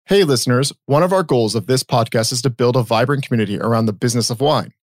Hey listeners, one of our goals of this podcast is to build a vibrant community around the business of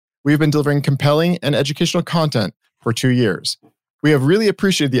wine. We've been delivering compelling and educational content for 2 years. We have really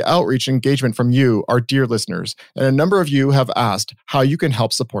appreciated the outreach and engagement from you, our dear listeners, and a number of you have asked how you can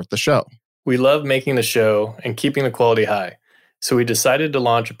help support the show. We love making the show and keeping the quality high, so we decided to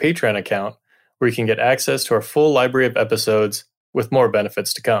launch a Patreon account where you can get access to our full library of episodes with more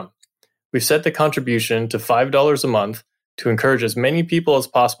benefits to come. We've set the contribution to $5 a month to encourage as many people as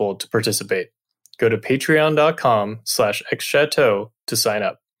possible to participate. Go to patreon.com/xchateau to sign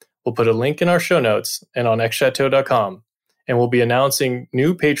up. We'll put a link in our show notes and on xchateau.com, and we'll be announcing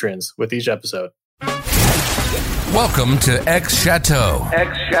new patrons with each episode. Welcome to X Chateau.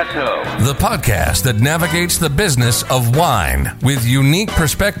 X Chateau, The podcast that navigates the business of wine with unique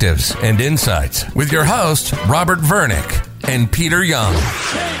perspectives and insights with your hosts, Robert Vernick and Peter Young.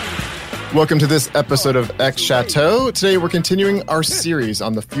 Welcome to this episode of X Chateau. Today we're continuing our series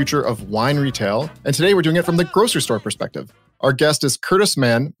on the future of wine retail, and today we're doing it from the grocery store perspective. Our guest is Curtis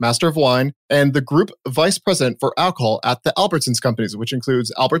Mann, Master of Wine, and the Group Vice President for Alcohol at the Albertsons Companies, which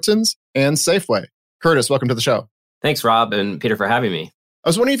includes Albertsons and Safeway. Curtis, welcome to the show. Thanks, Rob and Peter, for having me. I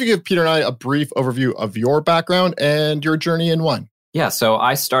was wondering if you could give Peter and I a brief overview of your background and your journey in wine. Yeah, so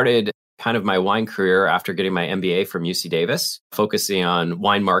I started kind of my wine career after getting my MBA from UC Davis, focusing on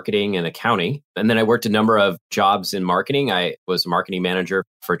wine marketing and accounting. And then I worked a number of jobs in marketing. I was a marketing manager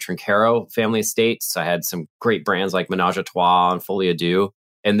for Trinchero Family Estates. I had some great brands like Ménage à Trois and Folie à Deux.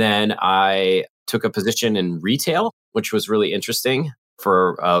 And then I took a position in retail, which was really interesting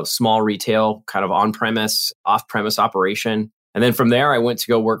for a small retail, kind of on-premise, off-premise operation. And then from there, I went to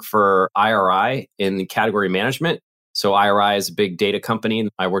go work for IRI in category management. So IRI is a big data company.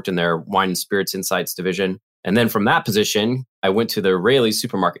 I worked in their wine and spirits insights division. And then from that position, I went to the Raley's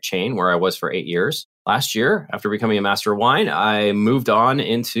supermarket chain where I was for 8 years. Last year, after becoming a master of wine, I moved on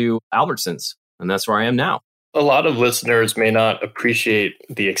into Albertsons, and that's where I am now. A lot of listeners may not appreciate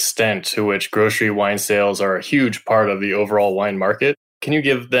the extent to which grocery wine sales are a huge part of the overall wine market. Can you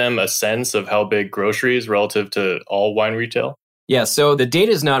give them a sense of how big grocery is relative to all wine retail? Yeah, so the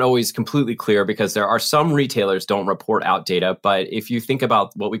data is not always completely clear because there are some retailers don't report out data. But if you think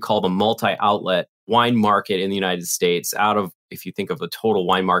about what we call the multi-outlet wine market in the United States, if you think of the total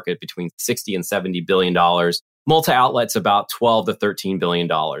wine market between $60 and $70 billion, multi-outlet's about $12 to $13 billion,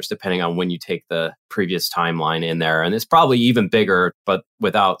 depending on when you take the previous timeline in there. And it's probably even bigger, but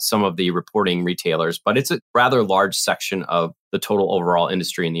without some of the reporting retailers. But it's a rather large section of the total overall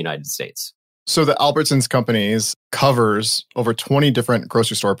industry in the United States. So the Albertsons Companies covers over 20 different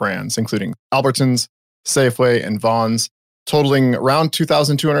grocery store brands, including Albertsons, Safeway, and Vons, totaling around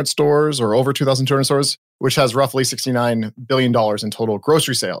 2,200 stores or over 2,200 stores, which has roughly $69 billion in total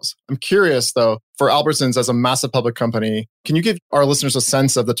grocery sales. I'm curious, though, for Albertsons as a massive public company, can you give our listeners a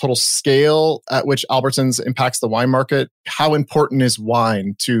sense of the total scale at which Albertsons impacts the wine market? How important is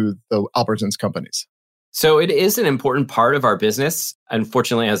wine to the Albertsons Companies? So it is an important part of our business.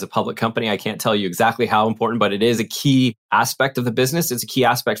 Unfortunately, as a public company, I can't tell you exactly how important, but it is a key aspect of the business. It's a key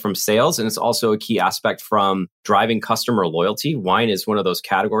aspect from sales, and it's also a key aspect from driving customer loyalty. Wine is one of those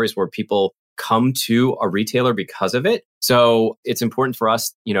categories where people come to a retailer because of it. So it's important for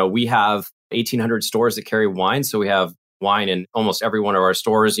us. We have 1,800 stores that carry wine. So we have wine in almost every one of our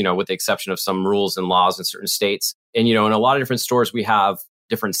stores, with the exception of some rules and laws in certain states. And, in a lot of different stores, we have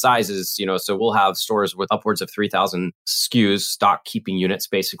different sizes, so we'll have stores with upwards of 3,000 SKUs, stock keeping units,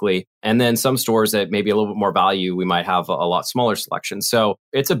 basically. And then some stores that maybe a little bit more value, we might have a lot smaller selection. So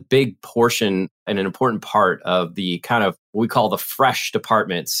it's a big portion and an important part of the kind of what we call the fresh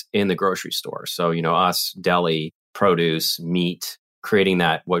departments in the grocery store. So, us, deli, produce, meat, creating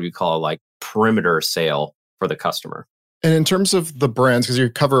that, what we call like perimeter sale for the customer. And in terms of the brands, because you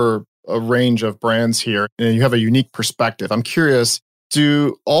cover a range of brands here and you have a unique perspective, I'm curious,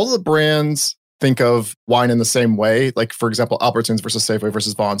 do all the brands think of wine in the same way? Like, for example, Albertsons versus Safeway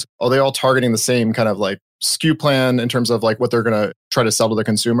versus Vons. Are they all targeting the same kind of like SKU plan in terms of like what they're going to try to sell to the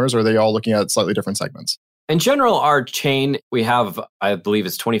consumers? Or are they all looking at slightly different segments? In general, our chain, we have, I believe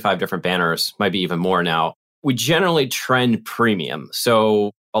it's 25 different banners, might be even more now. We generally trend premium.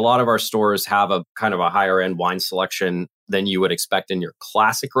 So a lot of our stores have a kind of a higher end wine selection than you would expect in your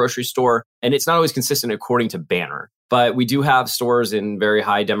classic grocery store. And it's not always consistent according to banner. But we do have stores in very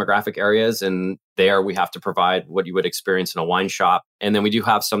high demographic areas, and there we have to provide what you would experience in a wine shop. And then we do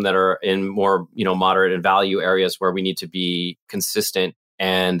have some that are in more, moderate and value areas where we need to be consistent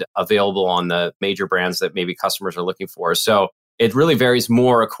and available on the major brands that maybe customers are looking for. So it really varies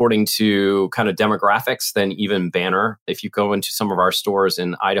more according to kind of demographics than even banner. If you go into some of our stores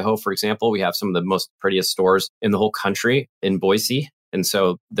in Idaho, for example, we have some of the most prettiest stores in the whole country in Boise. And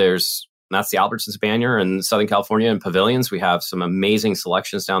so that's the Albertsons banner in Southern California and Pavilions. We have some amazing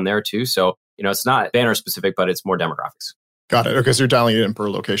selections down there too. So, it's not banner specific, but it's more demographics. Got it. Okay, so you're dialing it in per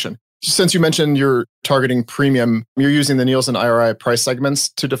location. Since you mentioned you're targeting premium, you're using the Nielsen IRI price segments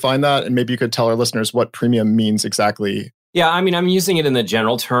to define that. And maybe you could tell our listeners what premium means exactly. Yeah, I'm using it in the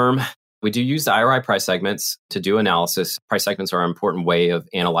general term. We do use the IRI price segments to do analysis. Price segments are an important way of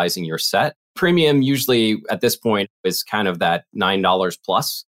analyzing your set. Premium usually at this point is kind of that $9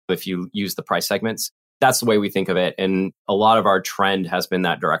 plus if you use the price segments. That's the way we think of it. And a lot of our trend has been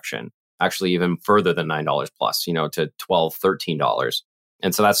that direction, actually even further than $9 plus, to $12, $13.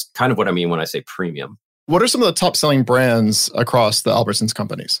 And so that's kind of what I mean when I say premium. What are some of the top selling brands across the Albertsons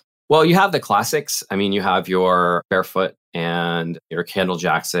companies? Well, you have the classics. You have your Barefoot and your Kendall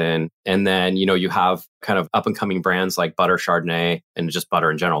Jackson. And then, you have kind of up and coming brands like Butter Chardonnay and just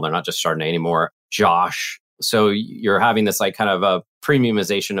butter in general. They're not just Chardonnay anymore. Josh. So you're having this like kind of a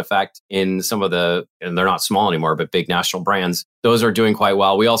premiumization effect in some of and they're not small anymore, but big national brands. Those are doing quite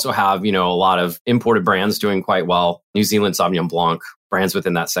well. We also have, a lot of imported brands doing quite well. New Zealand Sauvignon Blanc brands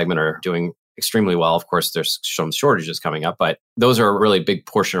within that segment are doing extremely well. Of course, there's some shortages coming up, but those are a really big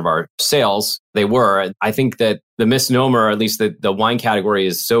portion of our sales. They were. I think that the misnomer, or at least the wine category,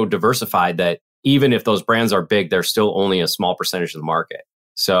 is so diversified that even if those brands are big, they're still only a small percentage of the market.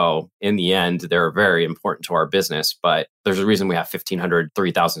 So in the end, they're very important to our business, but there's a reason we have 1,500,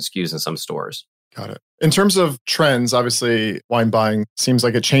 3,000 SKUs in some stores. Got it. In terms of trends, obviously wine buying seems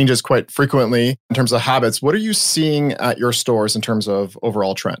like it changes quite frequently in terms of habits. What are you seeing at your stores in terms of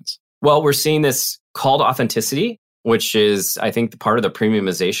overall trends? Well, we're seeing this call to authenticity, which is, I think, part of the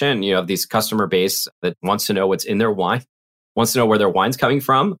premiumization. You have these customer base that wants to know what's in their wine, wants to know where their wine's coming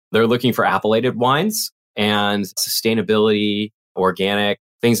from. They're looking for appellated wines and sustainability, organic,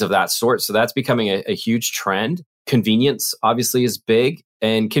 things of that sort. So that's becoming a huge trend. Convenience obviously is big.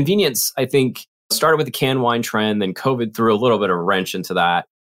 And convenience, I think, started with the canned wine trend, then COVID threw a little bit of a wrench into that.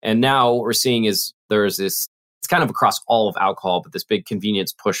 And now what we're seeing is there's this, it's kind of across all of alcohol, but this big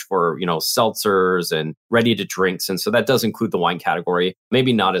convenience push for, seltzers and ready to drinks. And so that does include the wine category,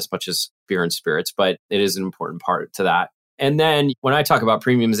 maybe not as much as beer and spirits, but it is an important part to that. And then when I talk about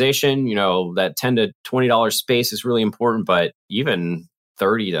premiumization, that $10 to $20 space is really important, but even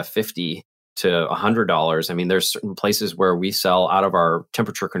 $30 to $50 to $100. There's certain places where we sell out of our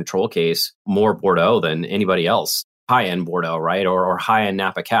temperature control case more Bordeaux than anybody else. High-end Bordeaux, right? Or high-end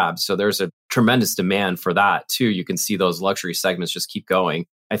Napa Cab. So there's a tremendous demand for that too. You can see those luxury segments just keep going.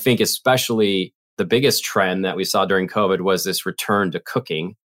 I think especially the biggest trend that we saw during COVID was this return to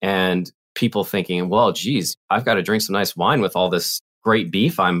cooking and people thinking, well, geez, I've got to drink some nice wine with all this great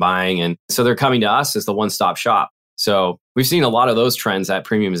beef I'm buying. And so they're coming to us as the one-stop shop. So we've seen a lot of those trends, that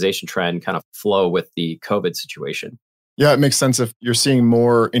premiumization trend kind of flow with the COVID situation. Yeah, it makes sense if you're seeing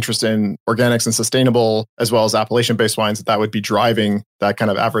more interest in organics and sustainable, as well as appellation-based wines, that would be driving that kind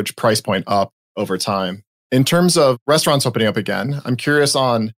of average price point up over time. In terms of restaurants opening up again, I'm curious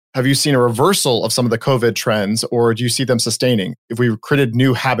on, have you seen a reversal of some of the COVID trends, or do you see them sustaining? If we created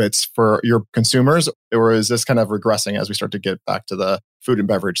new habits for your consumers, or is this kind of regressing as we start to get back to the food and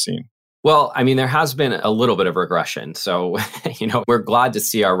beverage scene? Well, there has been a little bit of regression. So, we're glad to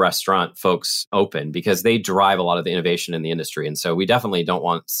see our restaurant folks open because they drive a lot of the innovation in the industry. And so we definitely don't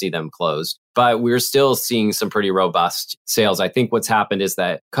want to see them closed. But we're still seeing some pretty robust sales. I think what's happened is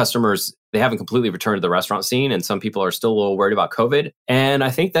that customers, they haven't completely returned to the restaurant scene. And some people are still a little worried about COVID. And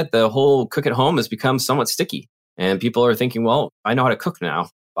I think that the whole cook at home has become somewhat sticky. And people are thinking, well, I know how to cook now.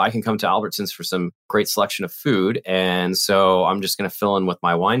 I can come to Albertsons for some great selection of food. And so I'm just going to fill in with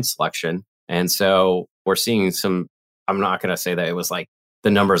my wine selection. And so we're seeing I'm not going to say that it was like the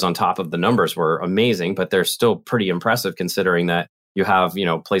numbers on top of the numbers were amazing, but they're still pretty impressive considering that you have,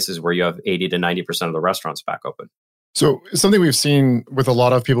 places where you have 80 to 90% of the restaurants back open. So something we've seen with a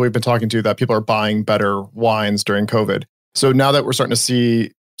lot of people we've been talking to, that people are buying better wines during COVID. So now that we're starting to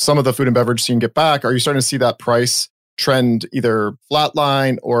see some of the food and beverage scene get back, are you starting to see that price trend either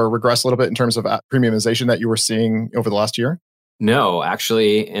flatline or regress a little bit in terms of premiumization that you were seeing over the last year? No,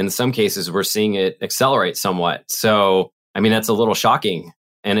 actually, in some cases, we're seeing it accelerate somewhat. So, that's a little shocking.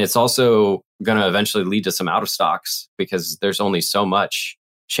 And it's also going to eventually lead to some out of stocks because there's only so much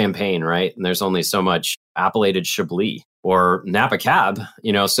champagne, right? And there's only so much appellated Chablis or Napa Cab,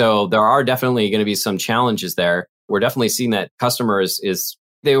 so there are definitely going to be some challenges there. We're definitely seeing that customers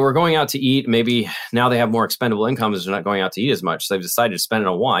they were going out to eat. Maybe now they have more expendable incomes. They're not going out to eat as much. So they've decided to spend it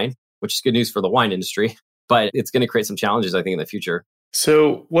on wine, which is good news for the wine industry. But it's going to create some challenges, I think, in the future.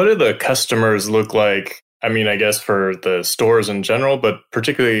 So what do the customers look like? I guess for the stores in general, but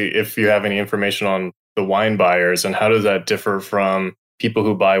particularly if you have any information on the wine buyers, and how does that differ from people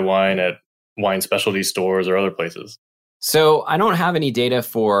who buy wine at wine specialty stores or other places? So I don't have any data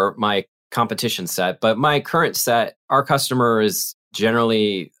for my competition set, but my current set, our customer is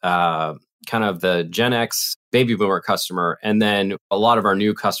generally kind of the Gen X baby boomer customer. And then a lot of our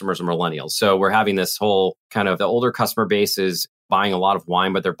new customers are millennials. So we're having this whole kind of the older customer base is buying a lot of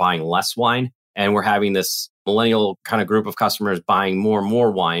wine, but they're buying less wine. And we're having this millennial kind of group of customers buying more and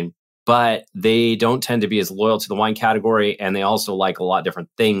more wine, but they don't tend to be as loyal to the wine category. And they also like a lot of different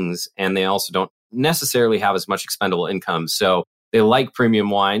things. And they also don't necessarily have as much expendable income. So they like premium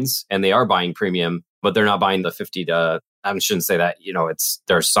wines and they are buying premium, but they're not buying the 50 to, I shouldn't say that,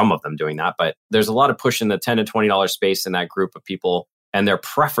 there's some of them doing that, but there's a lot of push in the $10 to $20 space in that group of people. And their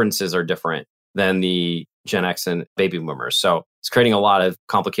preferences are different than the Gen X and baby boomers. So it's creating a lot of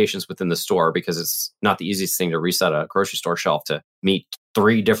complications within the store because it's not the easiest thing to reset a grocery store shelf to meet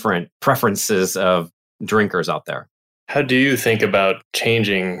 3 different preferences of drinkers out there. How do you think about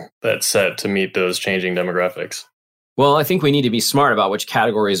changing that set to meet those changing demographics? Well, I think we need to be smart about which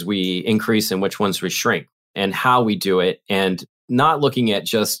categories we increase and which ones we shrink and how we do it, and not looking at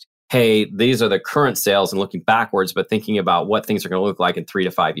just, hey, these are the current sales and looking backwards, but thinking about what things are going to look like in 3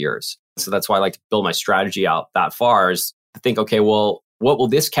 to 5 years. So that's why I like to build my strategy out that far, is to think, okay, well, what will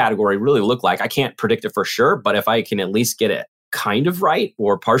this category really look like? I can't predict it for sure, but if I can at least get it kind of right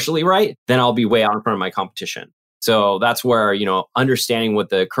or partially right, then I'll be way out in front of my competition. So that's where, understanding what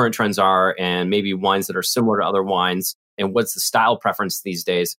the current trends are and maybe wines that are similar to other wines and what's the style preference these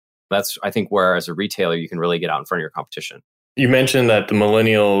days. That's, I think, where as a retailer, you can really get out in front of your competition. You mentioned that the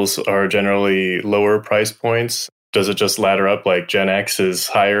millennials are generally lower price points. Does it just ladder up like Gen X is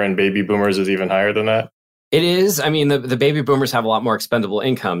higher and baby boomers is even higher than that? It is. I mean, the baby boomers have a lot more expendable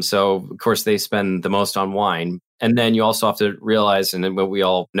income. So, of course, they spend the most on wine. And then you also have to realize, and what we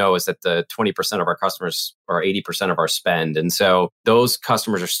all know is that the 20% of our customers are 80% of our spend. And so those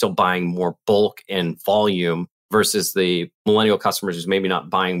customers are still buying more bulk and volume versus the millennial customers who's maybe not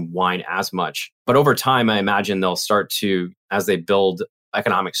buying wine as much. But over time, I imagine they'll start to, as they build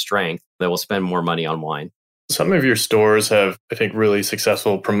economic strength, they will spend more money on wine. Some of your stores have, I think, really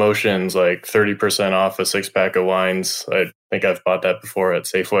successful promotions, like 30% off a 6-pack of wines. I think I've bought that before at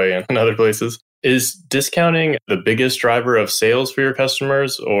Safeway and other places. Is discounting the biggest driver of sales for your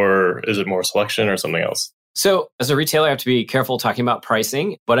customers, or is it more selection or something else? So as a retailer, I have to be careful talking about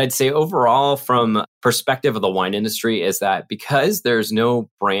pricing. But I'd say overall, from perspective of the wine industry, is that because there's no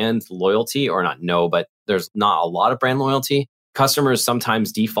brand loyalty, or not no, but there's not a lot of brand loyalty, customers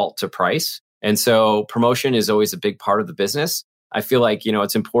sometimes default to price. And so promotion is always a big part of the business. I feel like,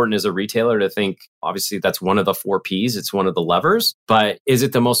 it's important as a retailer to think, obviously, that's one of the 4 Ps. It's one of the levers. But is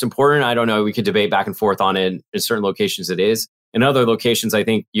it the most important? I don't know. We could debate back and forth on it. In certain locations, it is. In other locations, I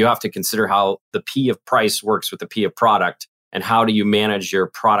think you have to consider how the P of price works with the P of product, and how do you manage your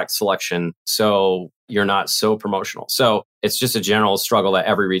product selection so you're not so promotional. So it's just a general struggle that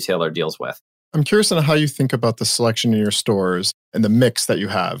every retailer deals with. I'm curious on how you think about the selection in your stores and the mix that you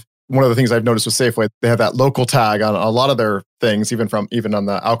have. One of the things I've noticed with Safeway, they have that local tag on a lot of their things, even on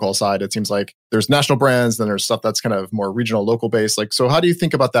the alcohol side. It seems like there's national brands, then there's stuff that's kind of more regional, local based. So how do you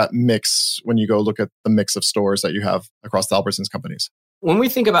think about that mix when you go look at the mix of stores that you have across the Albertsons companies? When we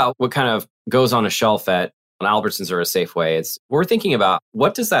think about what kind of goes on a shelf at an Albertsons or a Safeway, we're thinking about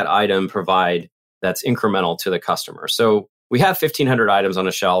what does that item provide that's incremental to the customer. So we have 1,500 items on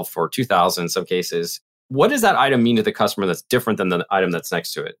a shelf, or 2,000 in some cases. What does that item mean to the customer that's different than the item that's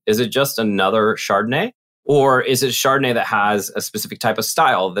next to it? Is it just another Chardonnay? Or is it Chardonnay that has a specific type of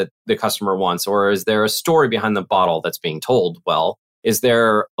style that the customer wants? Or is there a story behind the bottle that's being told well? Is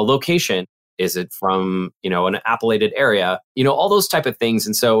there a location? Is it from, an appellated area? All those type of things.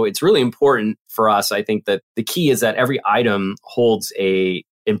 And so it's really important for us. I think that the key is that every item holds a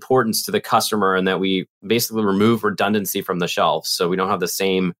importance to the customer, and that we basically remove redundancy from the shelf. So we don't have the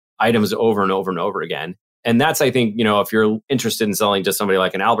same items over and over and over again. And that's, I think, if you're interested in selling to somebody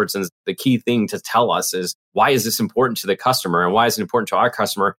like an Albertsons, the key thing to tell us is, why is this important to the customer, and why is it important to our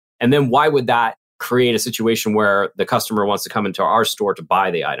customer? And then why would that create a situation where the customer wants to come into our store to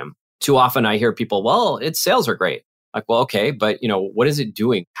buy the item? Too often I hear people, well, its sales are great. Like, well, okay, but what is it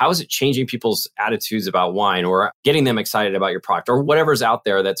doing? How is it changing people's attitudes about wine, or getting them excited about your product, or whatever's out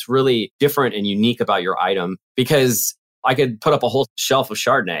there that's really different and unique about your item? Because I could put up a whole shelf of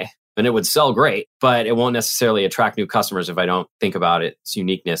Chardonnay and it would sell great, but it won't necessarily attract new customers if I don't think about its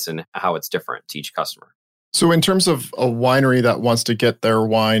uniqueness and how it's different to each customer. So in terms of a winery that wants to get their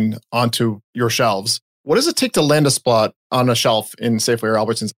wine onto your shelves, what does it take to land a spot on a shelf in Safeway or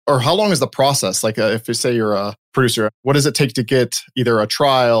Albertsons? Or how long is the process? If you say you're a producer, what does it take to get either a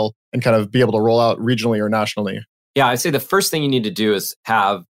trial and kind of be able to roll out regionally or nationally? Yeah, I'd say the first thing you need to do is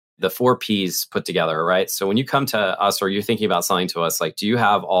have the 4 Ps put together, right? So when you come to us or you're thinking about selling to us, like, do you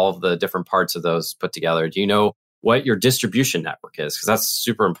have all of the different parts of those put together? Do you know what your distribution network is? Because that's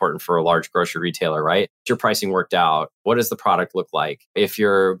super important for a large grocery retailer, right? Is your pricing worked out? What does the product look like? If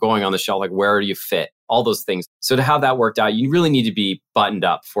you're going on the shelf, like, where do you fit? All those things. So to have that worked out, you really need to be buttoned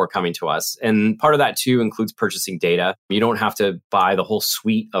up before coming to us. And part of that too includes purchasing data. You don't have to buy the whole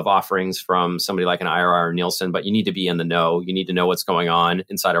suite of offerings from somebody like an IRI or Nielsen, but you need to be in the know. You need to know what's going on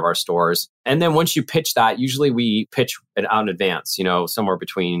inside of our stores. And then once you pitch that, usually we pitch it out in advance, somewhere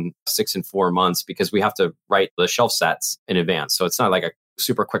between 6 and 4 months, because we have to write the shelf sets in advance. So it's not like a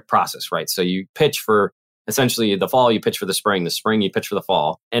super quick process, right? So you pitch for essentially the fall, you pitch for the spring you pitch for the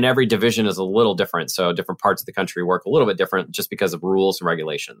fall. And every division is a little different. So different parts of the country work a little bit different just because of rules and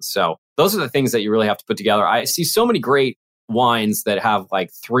regulations. So those are the things that you really have to put together. I see so many great wines that have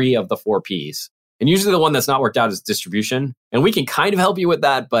like 3 of the 4 Ps. And usually the one that's not worked out is distribution. And we can kind of help you with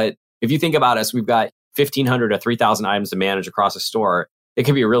that. But if you think about us, we've got 1,500 to 3,000 items to manage across a store. It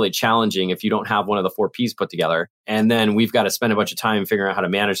can be really challenging if you don't have one of the 4 Ps put together. And then we've got to spend a bunch of time figuring out how to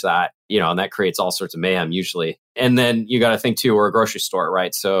manage that, and that creates all sorts of mayhem usually. And then you got to think too, we're a grocery store,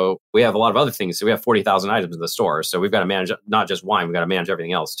 right? So we have a lot of other things. So we have 40,000 items in the store. So we've got to manage not just wine, we've got to manage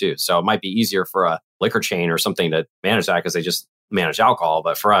everything else too. So it might be easier for a liquor chain or something to manage that because they just manage alcohol.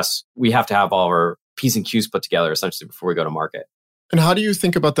 But for us, we have to have all of our P's and Q's put together essentially before we go to market. And how do you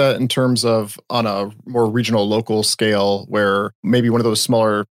think about that in terms of on a more regional, local scale where maybe one of those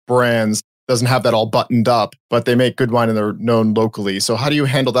smaller brands doesn't have that all buttoned up, but they make good wine and they're known locally? So how do you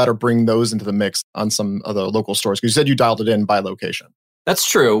handle that or bring those into the mix on some of the local stores? Because you said you dialed it in by location. That's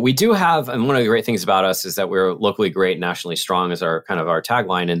true. We do have, and one of the great things about us is that we're locally great, nationally strong is our kind of our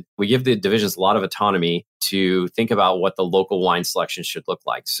tagline. And we give the divisions a lot of autonomy to think about what the local wine selection should look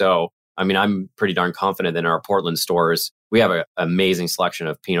like. So I'm pretty darn confident that in our Portland stores, we have an amazing selection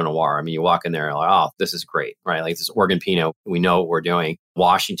of Pinot Noir. You walk in there and like, oh, this is great, right? Like this Oregon Pinot, we know what we're doing.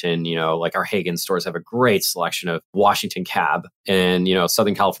 Washington, like our Hagen stores have a great selection of Washington Cab and,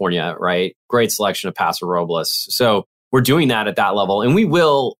 Southern California, right? Great selection of Paso Robles. So we're doing that at that level. And we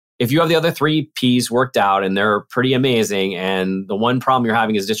will, if you have the other 3 Ps worked out and they're pretty amazing. And the one problem you're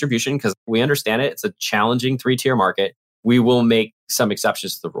having is distribution, because we understand it. It's a challenging 3-tier market. We will make some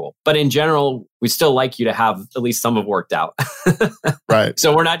exceptions to the rule. But in general, we still like you to have at least some of worked out. Right.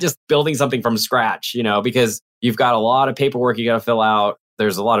 So we're not just building something from scratch, because you've got a lot of paperwork you got to fill out.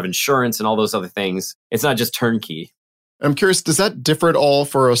 There's a lot of insurance and all those other things. It's not just turnkey. I'm curious, does that differ at all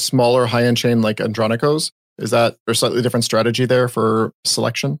for a smaller high-end chain like Andronico's? Is that there's slightly different strategy there for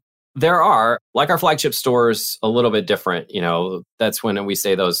selection? There are, like our flagship stores, a little bit different. That's when we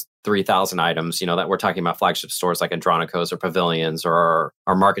say those 3,000 items, that we're talking about flagship stores like Andronico's or Pavilions or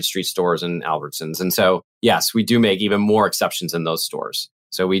our Market Street stores and Albertsons. And so, yes, we do make even more exceptions in those stores.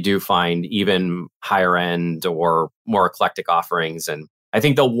 So we do find even higher end or more eclectic offerings. And I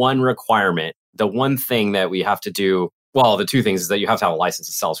think the one requirement, the one thing that we have to do, well, the 2 things is that you have to have a license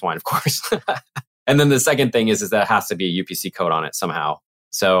to sell wine, of course. And then the second thing is that it has to be a UPC code on it somehow.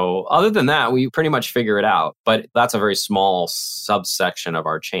 So other than that, we pretty much figure it out. But that's a very small subsection of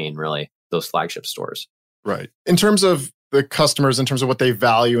our chain, really, those flagship stores. Right. In terms of the customers, in terms of what they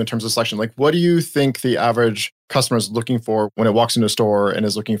value in terms of selection, like what do you think the average customer is looking for when it walks into a store and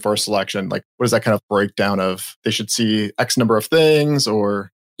is looking for a selection? Like what is that kind of breakdown of they should see X number of things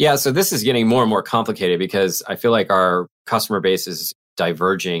or? Yeah, so this is getting more and more complicated because I feel like our customer base is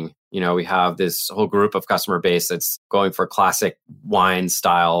diverging. We have this whole group of customer base that's going for classic wine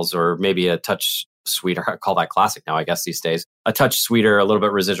styles or maybe a touch sweeter. I call that classic now, I guess, these days. A touch sweeter, a little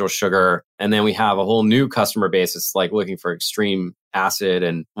bit residual sugar. And then we have a whole new customer base that's like looking for extreme acid,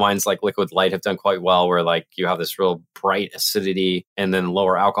 and wines like Liquid Light have done quite well where like you have this real bright acidity and then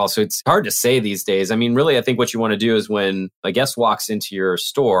lower alcohol. So it's hard to say these days. Really, I think what you want to do is when a guest walks into your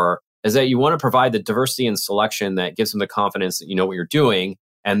store is that you want to provide the diversity and selection that gives them the confidence that you know what you're doing.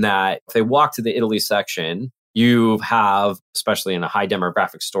 And that if they walk to the Italy section, you have, especially in a high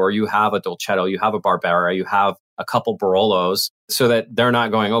demographic store, you have a Dolcetto, you have a Barbera, you have a couple Barolos, so that they're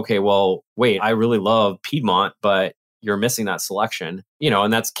not going, okay, well, wait, I really love Piedmont, but you're missing that selection.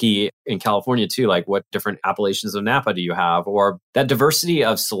 And that's key in California too. Like what different appellations of Napa do you have? Or that diversity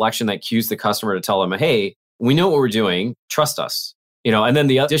of selection that cues the customer to tell them, hey, we know what we're doing, trust us. And then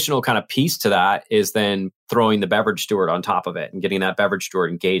the additional kind of piece to that is then throwing the beverage steward on top of it and getting that beverage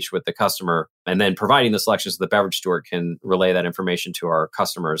steward engaged with the customer and then providing the selections so the beverage steward can relay that information to our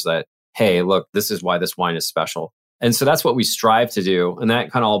customers that, hey, look, this is why this wine is special. And so that's what we strive to do. And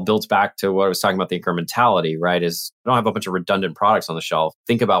that kind of all builds back to what I was talking about, the incrementality, right? Is don't have a bunch of redundant products on the shelf.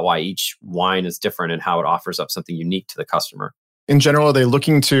 Think about why each wine is different and how it offers up something unique to the customer. In general, are they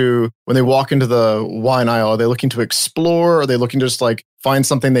looking to, when they walk into the wine aisle, are they looking to explore? Are they looking to just like find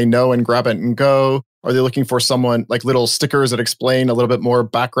something they know and grab it and go? Are they looking for someone like little stickers that explain a little bit more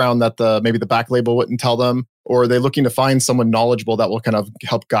background that maybe the back label wouldn't tell them? Or are they looking to find someone knowledgeable that will kind of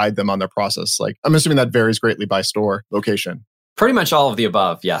help guide them on their process? Like, I'm assuming that varies greatly by store location. Pretty much all of the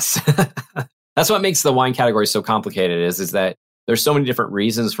above, yes. That's what makes the wine category so complicated is that there's so many different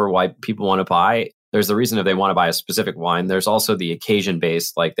reasons for why people want to buy. There's the reason if they want to buy a specific wine. There's also the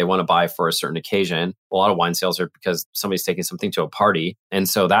occasion-based, like they want to buy for a certain occasion. A lot of wine sales are because somebody's taking something to a party. And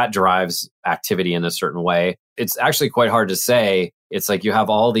so that drives activity in a certain way. It's actually quite hard to say. It's like you have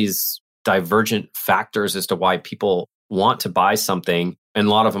all these divergent factors as to why people want to buy something. And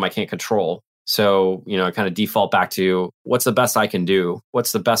a lot of them I can't control. So, I kind of default back to what's the best I can do?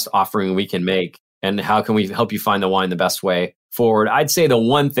 What's the best offering we can make? And how can we help you find the wine the best way forward? I'd say the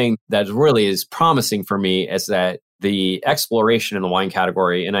one thing that really is promising for me is that the exploration in the wine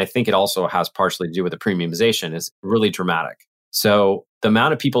category, and I think it also has partially to do with the premiumization, is really dramatic. So the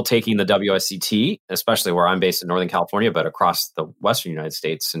amount of people taking the WSET, especially where I'm based in Northern California, but across the Western United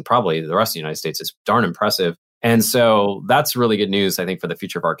States and probably the rest of the United States, is darn impressive. And so that's really good news, I think, for the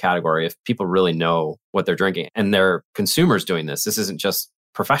future of our category. If people really know what they're drinking and they're consumers doing this isn't just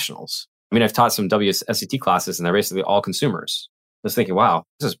professionals. I mean, I've taught some WSET classes and they're basically all consumers. I was thinking, wow,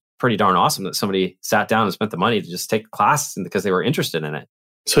 this is pretty darn awesome that somebody sat down and spent the money to just take a class because they were interested in it.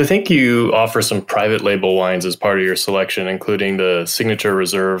 So I think you offer some private label wines as part of your selection, including the Signature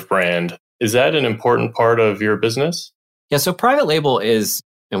Reserve brand. Is that an important part of your business? Yeah, so private label is,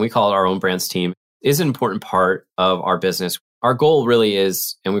 and we call it our own brands team, is an important part of our business. Our goal really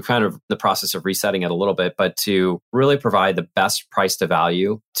is, and we're kind of in the process of resetting it a little bit, but to really provide the best price to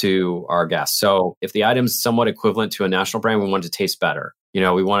value to our guests. So if the item's somewhat equivalent to a national brand, we want it to taste better.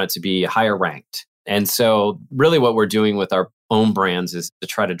 We want it to be higher ranked. And so really what we're doing with our own brands is to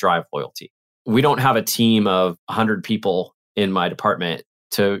try to drive loyalty. We don't have a team of 100 people in my department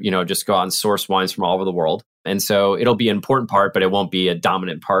to, just go out and source wines from all over the world. And so it'll be an important part, but it won't be a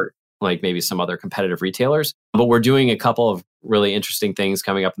dominant part like maybe some other competitive retailers. But we're doing a couple of really interesting things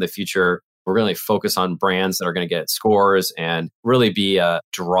coming up in the future. We're going to focus on brands that are going to get scores and really be a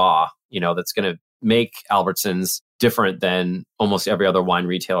draw, that's going to make Albertsons different than almost every other wine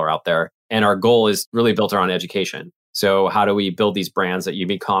retailer out there. And our goal is really built around education. So how do we build these brands that you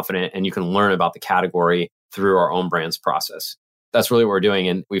be confident and you can learn about the category through our own brands process? That's really what we're doing.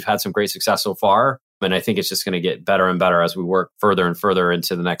 And we've had some great success so far. And I think it's just going to get better and better as we work further and further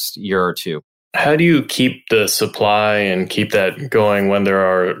into the next year or two. How do you keep the supply and keep that going when there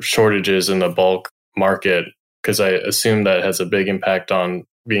are shortages in the bulk market? Because I assume that has a big impact on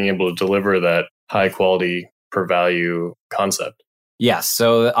being able to deliver that high quality per value concept. Yes.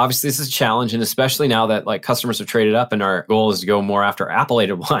 So obviously this is a challenge. And especially now that customers have traded up and our goal is to go more after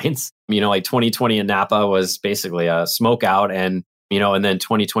appellated wines. 2020 in Napa was basically a smoke out and then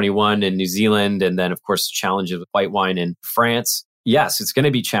 2021 in New Zealand. And then of course, challenges with white wine in France. Yes, it's going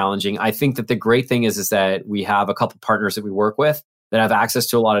to be challenging. I think that the great thing is that we have a couple partners that we work with that have access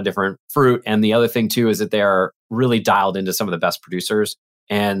to a lot of different fruit. And the other thing too is that they are really dialed into some of the best producers.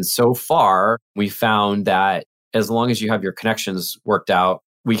 And so far, we found that as long as you have your connections worked out,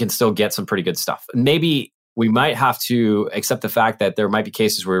 we can still get some pretty good stuff. Maybe we might have to accept the fact that there might be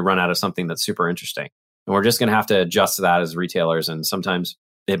cases where we run out of something that's super interesting. And we're just going to have to adjust to that as retailers. And sometimes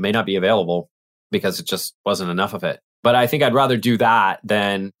it may not be available because it just wasn't enough of it. But I think I'd rather do that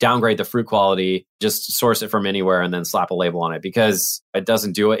than downgrade the fruit quality, just source it from anywhere and then slap a label on it because it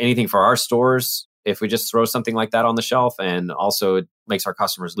doesn't do anything for our stores if we just throw something like that on the shelf. And also it makes our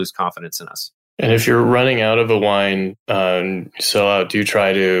customers lose confidence in us. And if you're running out of a wine, sell out, do you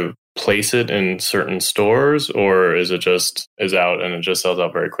try to place it in certain stores or is out and it just sells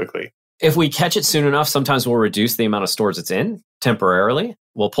out very quickly? If we catch it soon enough, sometimes we'll reduce the amount of stores it's in temporarily.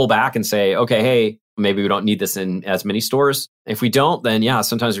 We'll pull back and say, okay, hey, maybe we don't need this in as many stores. If we don't, then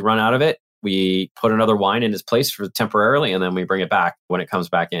sometimes we run out of it. We put another wine in its place for temporarily, and then we bring it back when it comes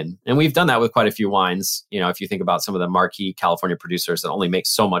back in. And we've done that with quite a few wines. If you think about some of the marquee California producers that only make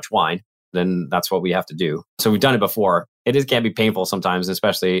so much wine, then that's what we have to do. So we've done it before. It can be painful sometimes,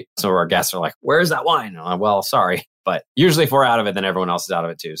 especially some of our guests are like, where's that wine? I'm like, well, sorry. But usually if we're out of it, then everyone else is out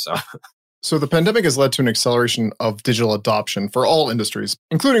of it too. So the pandemic has led to an acceleration of digital adoption for all industries,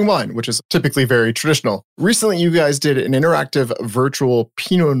 including wine, which is typically very traditional. Recently, you guys did an interactive virtual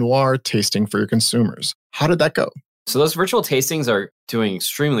Pinot Noir tasting for your consumers. How did that go? So those virtual tastings are doing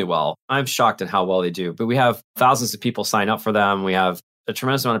extremely well. I'm shocked at how well they do, but we have thousands of people sign up for them. We have a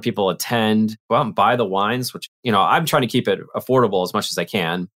tremendous amount of people attend, go out and buy the wines, which, I'm trying to keep it affordable as much as I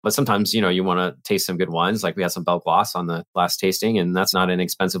can. But sometimes, you want to taste some good wines. Like we had some Bellegosse on the last tasting, and that's not an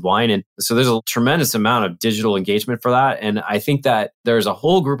expensive wine. And so there's a tremendous amount of digital engagement for that. And I think that there's a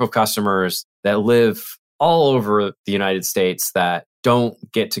whole group of customers that live all over the United States that don't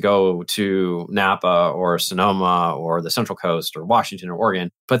get to go to Napa or Sonoma or the Central Coast or Washington or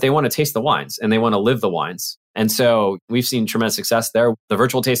Oregon, but they want to taste the wines and they want to live the wines. And so we've seen tremendous success there. The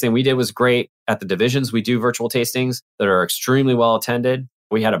virtual tasting we did was great. At the divisions, we do virtual tastings that are extremely well attended.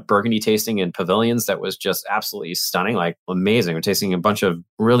 We had a Burgundy tasting in Pavilions that was just absolutely stunning, like amazing. We're tasting a bunch of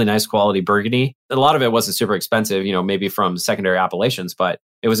really nice quality Burgundy. A lot of it wasn't super expensive, maybe from secondary appellations, but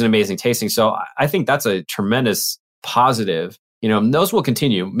it was an amazing tasting. So I think that's a tremendous positive. Those will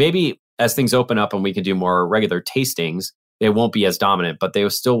continue. Maybe as things open up and we can do more regular tastings, they won't be as dominant, but they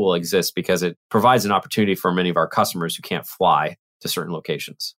still will exist because it provides an opportunity for many of our customers who can't fly to certain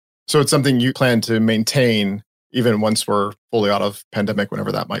locations. So it's something you plan to maintain even once we're fully out of pandemic,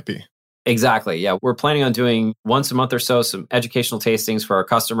 whenever that might be. Exactly. Yeah. We're planning on doing once a month or so, some educational tastings for our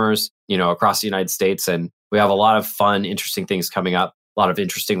customers, across the United States. And we have a lot of fun, interesting things coming up, a lot of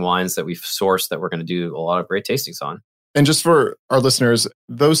interesting wines that we've sourced that we're going to do a lot of great tastings on. And just for our listeners,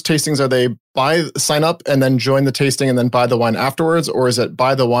 those tastings, are they sign up and then join the tasting and then buy the wine afterwards? Or is it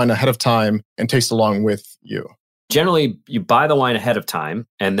buy the wine ahead of time and taste along with you? Generally, you buy the wine ahead of time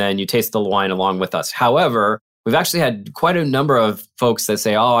and then you taste the wine along with us. However, we've actually had quite a number of folks that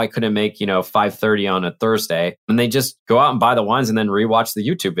say, I couldn't make, 5:30 on a Thursday. And they just go out and buy the wines and then rewatch the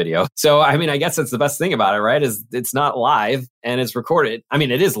YouTube video. So, I guess that's the best thing about it, right? Is it's not live and it's recorded.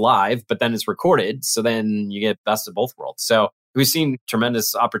 It is live, but then it's recorded. So then you get best of both worlds. So we've seen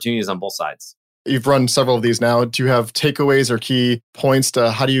tremendous opportunities on both sides. You've run several of these now. Do you have takeaways or key points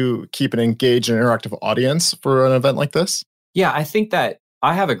to how do you keep an engaged and interactive audience for an event like this? Yeah, I think that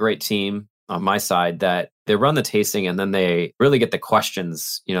I have a great team on my side that they run the tasting and then they really get the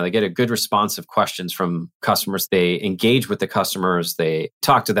questions. They get a good response of questions from customers. They engage with the customers. They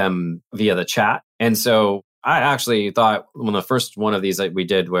talk to them via the chat. And so I actually thought when the first one of these that we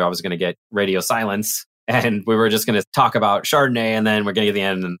did where I was going to get radio silence and we were just going to talk about Chardonnay and then we're going to get to the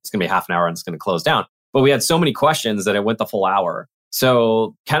end and it's going to be half an hour and it's going to close down. But we had so many questions that it went the full hour.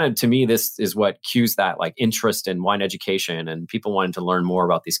 So kind of to me, this is what cues that like interest in wine education and people wanting to learn more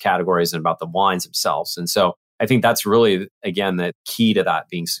about these categories and about the wines themselves. And so I think that's really, again, the key to that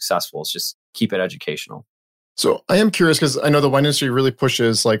being successful is just keep it educational. So I am curious because I know the wine industry really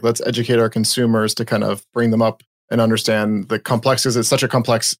pushes let's educate our consumers to kind of bring them up and understand the complexities. It's such a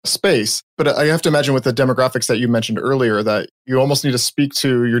complex space. But I have to imagine with the demographics that you mentioned earlier that you almost need to speak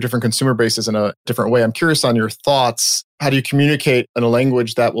to your different consumer bases in a different way. I'm curious on your thoughts. How do you communicate in a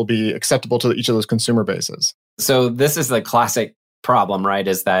language that will be acceptable to each of those consumer bases? So this is the classic problem, right?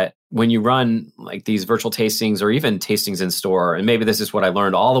 Is that when you run like these virtual tastings or even tastings in store, and maybe this is what I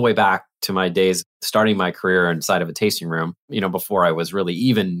learned all the way back to my days starting my career inside of a tasting room, before I was really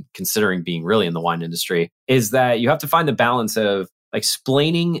even considering being really in the wine industry, is that you have to find the balance of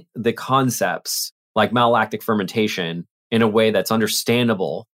explaining the concepts like malolactic fermentation in a way that's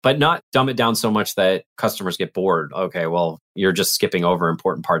understandable, but not dumb it down so much that customers get bored. Okay, well, you're just skipping over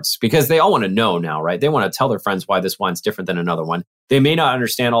important parts because they all want to know now, right? They want to tell their friends why this wine's different than another one. They may not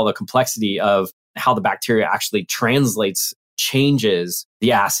understand all the complexity of how the bacteria actually changes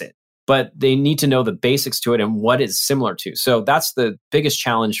the acid, but they need to know the basics to it and what it's similar to. So that's the biggest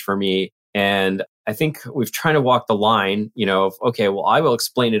challenge for me. And I think we've tried to walk the line, of, okay, well, I will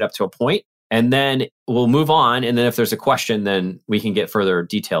explain it up to a point. And then we'll move on. And then if there's a question, then we can get further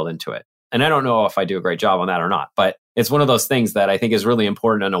detailed into it. And I don't know if I do a great job on that or not, but it's one of those things that I think is really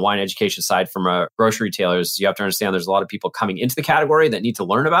important on a wine education side from a grocery retailers. You have to understand there's a lot of people coming into the category that need to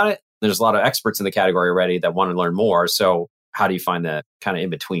learn about it. There's a lot of experts in the category already that want to learn more. So how do you find that kind of in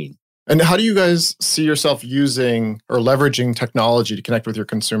between? And how do you guys see yourself using or leveraging technology to connect with your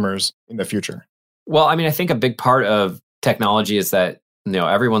consumers in the future? Well, I think a big part of technology is that,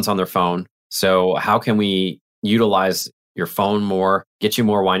 everyone's on their phone. So how can we utilize your phone more, get you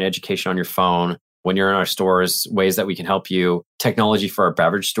more wine education on your phone? When you're in our stores, ways that we can help you, technology for our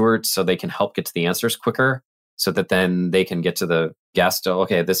beverage stewards so they can help get to the answers quicker so that then they can get to the guest.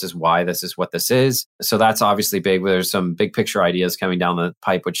 Okay, this is why, this is what this is. So that's obviously big. There's some big picture ideas coming down the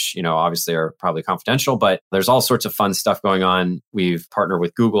pipe, which, obviously are probably confidential, but there's all sorts of fun stuff going on. We've partnered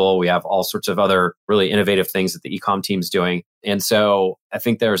with Google. We have all sorts of other really innovative things that the e-com team's doing. And so I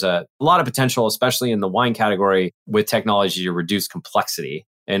think there's a lot of potential, especially in the wine category with technology to reduce complexity.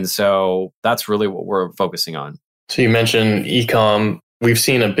 And so that's really what we're focusing on. So you mentioned e-com. We've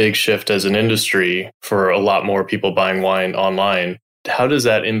seen a big shift as an industry for a lot more people buying wine online. How does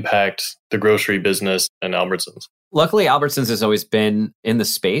that impact the grocery business and Albertsons? Luckily, Albertsons has always been in the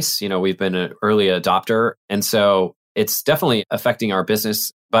space. We've been an early adopter. And so it's definitely affecting our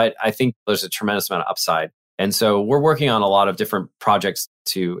business. But I think there's a tremendous amount of upside. And so we're working on a lot of different projects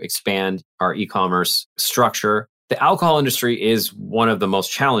to expand our e-commerce structure. The alcohol industry is one of the most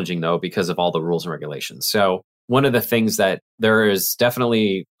challenging, though, because of all the rules and regulations. So one of the things that there is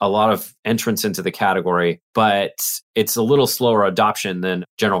definitely a lot of entrance into the category, but it's a little slower adoption than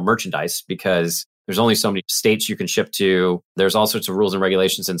general merchandise because there's only so many states you can ship to. There's all sorts of rules and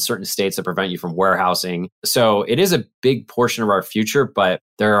regulations in certain states that prevent you from warehousing. So it is a big portion of our future, but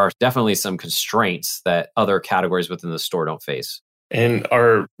there are definitely some constraints that other categories within the store don't face. And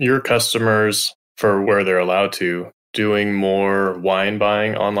are your customers, for where they're allowed to, doing more wine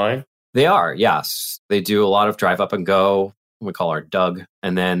buying online? They are, yes. They do a lot of drive up and go, we call our DUG.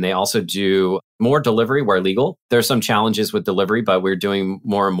 And then they also do more delivery where legal. There's some challenges with delivery, but we're doing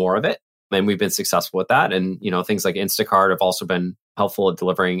more and more of it. And we've been successful with that. And, things like Instacart have also been helpful at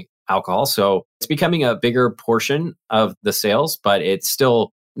delivering alcohol. So it's becoming a bigger portion of the sales, but it's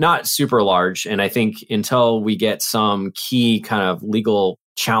still not super large. And I think until we get some key kind of legal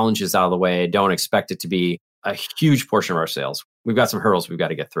challenges out of the way, I don't expect it to be a huge portion of our sales. We've got some hurdles we've got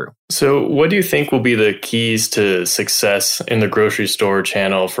to get through. So what do you think will be the keys to success in the grocery store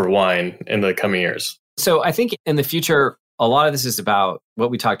channel for wine in the coming years? So I think in the future, a lot of this is about what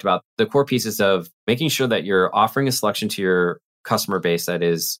we talked about, the core pieces of making sure that you're offering a selection to your customer base that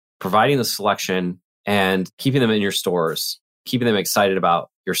is providing the selection and keeping them in your stores, keeping them excited about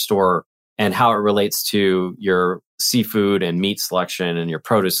your store and how it relates to your seafood and meat selection and your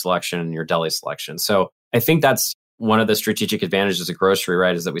produce selection and your deli selection. So I think that's one of the strategic advantages of grocery,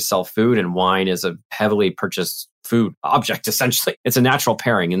 right, is that we sell food and wine is a heavily purchased food object, essentially. It's a natural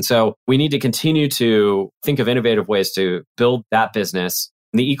pairing. And so we need to continue to think of innovative ways to build that business.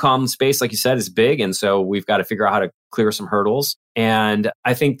 The e-com space, like you said, is big. And so we've got to figure out how to clear some hurdles. And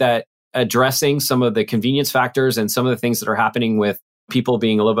I think that addressing some of the convenience factors and some of the things that are happening with people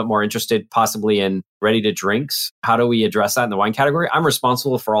being a little bit more interested possibly in ready to drinks. How do we address that in the wine category? I'm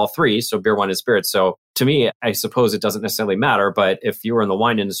responsible for all three. So beer, wine, and spirits. So to me, I suppose it doesn't necessarily matter. But if you were in the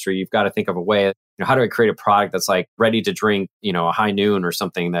wine industry, you've got to think of a way, how do I create a product that's like ready to drink, a high noon or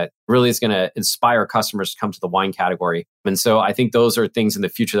something that really is going to inspire customers to come to the wine category. And so I think those are things in the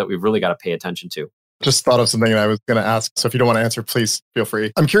future that we've really got to pay attention to. Just thought of something I was going to ask. So if you don't want to answer, please feel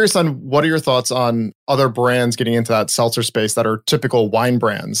free. I'm curious on what are your thoughts on other brands getting into that seltzer space that are typical wine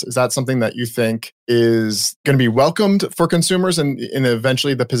brands? Is that something that you think is going to be welcomed for consumers and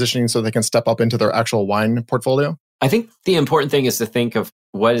eventually the positioning so they can step up into their actual wine portfolio? I think the important thing is to think of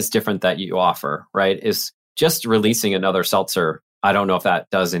what is different that you offer, right? Is just releasing another seltzer. I don't know if that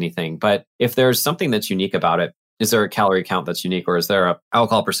does anything, but if there's something that's unique about it, is there a calorie count that's unique, or is there an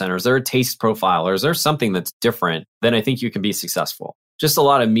alcohol percent, or is there a taste profile, or is there something that's different? Then I think you can be successful. Just a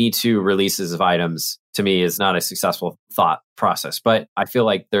lot of Me Too releases of items to me is not a successful thought process. But I feel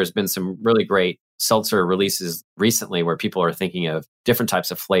like there's been some really great seltzer releases recently where people are thinking of different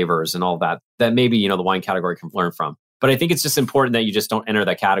types of flavors and all that maybe, the wine category can learn from. But I think it's just important that you just don't enter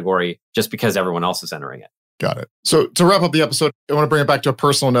that category just because everyone else is entering it. Got it. So to wrap up the episode, I want to bring it back to a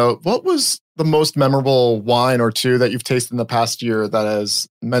personal note. What was the most memorable wine or two that you've tasted in the past year that has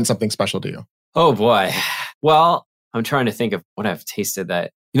meant something special to you? Oh boy. Well, I'm trying to think of what I've tasted that,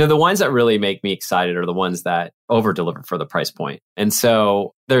 the wines that really make me excited are the ones that over-deliver for the price point. And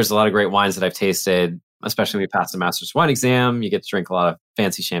so there's a lot of great wines that I've tasted, especially when you pass the master's wine exam. You get to drink a lot of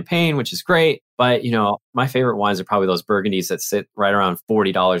fancy champagne, which is great. But, my favorite wines are probably those Burgundies that sit right around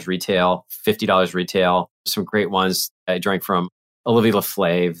 $40 retail, $50 retail. Some great ones I drank from Olivier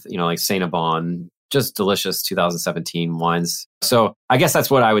Laflave, like Saint-Aubin, just delicious 2017 wines. So I guess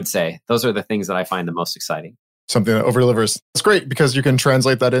that's what I would say. Those are the things that I find the most exciting. Something that over-delivers. It's great because you can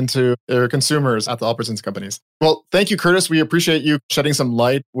translate that into your consumers at the Albertsons companies. Well, thank you, Curtis. We appreciate you shedding some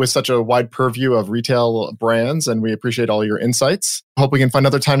light with such a wide purview of retail brands, and we appreciate all your insights. Hope we can find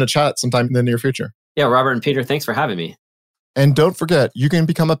another time to chat sometime in the near future. Yeah, Robert and Peter, thanks for having me. And don't forget, you can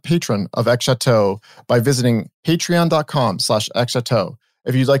become a patron of xChateau by visiting patreon.com/xchateau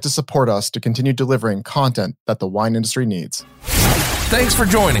if you'd like to support us to continue delivering content that the wine industry needs. Thanks for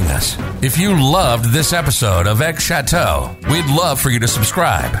joining us. If you loved this episode of xChateau, we'd love for you to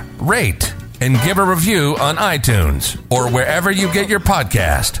subscribe, rate, and give a review on iTunes or wherever you get your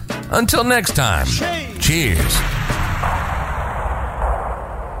podcast. Until next time, cheers.